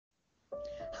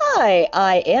Hi,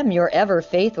 I am your ever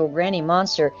faithful Granny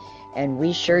Monster, and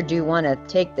we sure do want to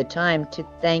take the time to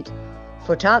thank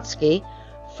Fototsky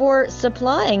for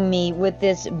supplying me with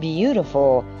this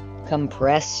beautiful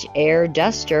compressed air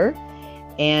duster,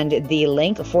 and the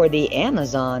link for the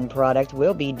Amazon product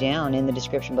will be down in the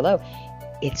description below.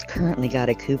 It's currently got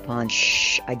a coupon.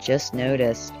 Shh, I just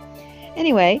noticed.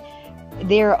 Anyway,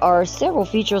 there are several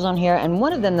features on here, and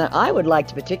one of them that I would like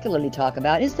to particularly talk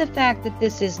about is the fact that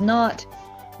this is not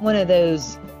one of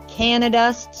those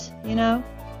Canadusts, you know?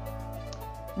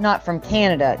 Not from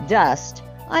Canada, dust.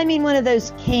 I mean one of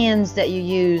those cans that you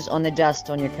use on the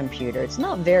dust on your computer. It's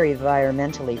not very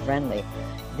environmentally friendly.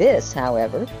 This,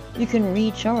 however, you can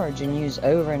recharge and use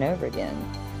over and over again.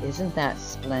 Isn't that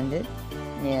splendid?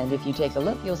 And if you take a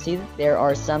look, you'll see that there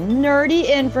are some nerdy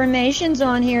informations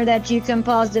on here that you can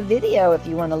pause the video if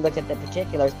you want to look at the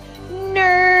particulars.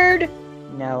 Nerd!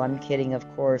 No, I'm kidding, of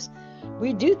course.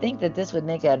 We do think that this would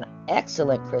make an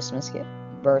excellent Christmas gift,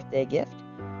 birthday gift,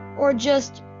 or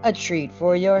just a treat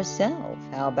for yourself.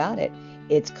 How about it?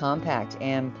 It's compact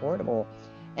and portable.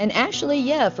 And actually,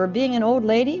 yeah, for being an old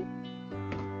lady,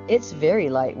 it's very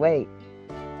lightweight.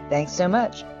 Thanks so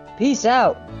much. Peace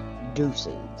out.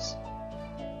 Deuces.